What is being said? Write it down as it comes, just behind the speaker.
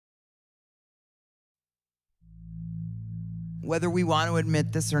Whether we want to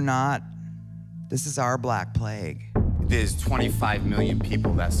admit this or not, this is our Black Plague. There's 25 million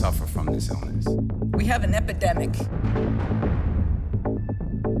people that suffer from this illness. We have an epidemic.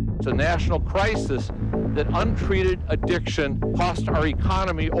 It's a national crisis that untreated addiction cost our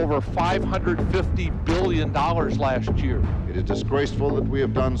economy over $550 billion last year. It is disgraceful that we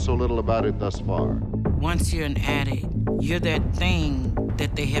have done so little about it thus far. Once you're an addict, you're that thing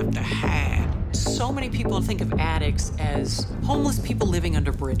that they have to hide. So many people think of addicts as homeless people living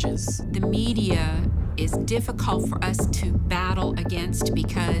under bridges. The media is difficult for us to battle against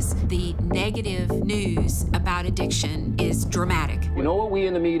because the negative news about addiction is dramatic. You know what we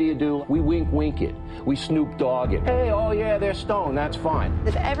in the media do? We wink it. We Snoop Dogg it. Hey, oh yeah, they're stoned, that's fine.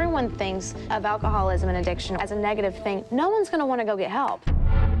 If everyone thinks of alcoholism and addiction as a negative thing, no one's gonna wanna go get help.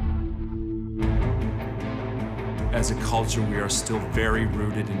 As a culture, we are still very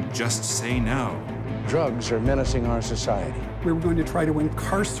rooted in just say no. Drugs are menacing our society. We were going to try to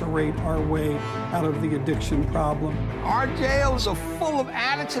incarcerate our way out of the addiction problem. Our jails are full of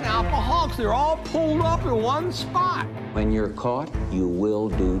addicts and alcoholics. They're all pulled up in one spot. When you're caught, you will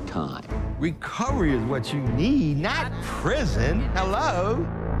do time. Recovery is what you need, not prison. Hello?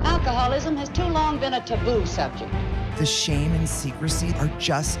 Alcoholism has too long been a taboo subject. The shame and secrecy are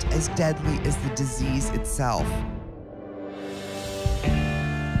just as deadly as the disease itself.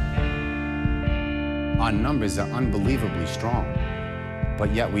 Our numbers are unbelievably strong,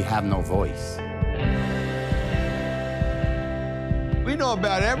 but yet we have no voice. We know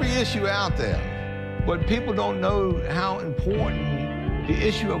about every issue out there, but people don't know how important the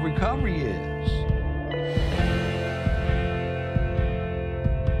issue of recovery is.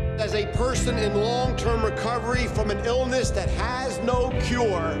 As a person in long-term recovery from an illness that has no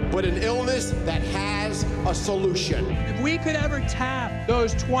cure, but an illness that has a solution. If we could ever tap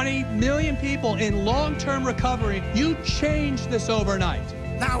those 20 million people in long-term recovery, you change this overnight.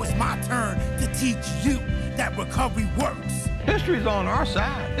 Now it's my turn to teach you that recovery works. History's on our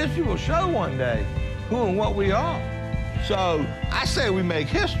side. History will show one day who and what we are. So I say we make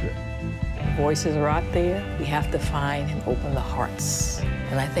history. Voices are out there. We have to find and open the hearts.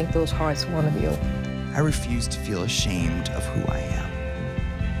 And I think those hearts want to be open. I refuse to feel ashamed of who I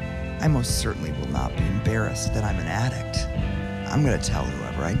am. I most certainly will not be embarrassed that I'm an addict. I'm going to tell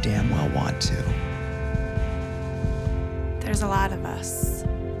whoever I damn well want to. There's a lot of us.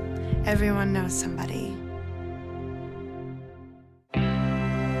 Everyone knows somebody.